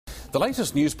The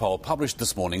latest news poll published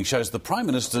this morning shows the Prime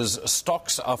Minister's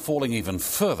stocks are falling even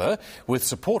further, with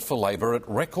support for Labor at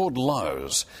record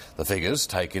lows. The figures,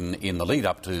 taken in the lead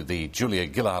up to the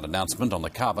Julia Gillard announcement on the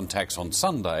carbon tax on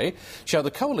Sunday, show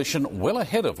the coalition well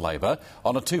ahead of Labor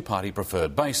on a two-party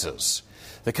preferred basis.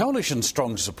 The coalition's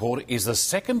strong support is the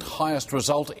second highest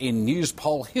result in news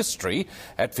poll history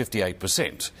at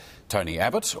 58%. Tony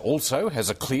Abbott also has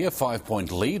a clear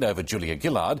 5-point lead over Julia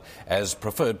Gillard as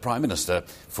preferred Prime Minister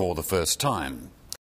for the first time.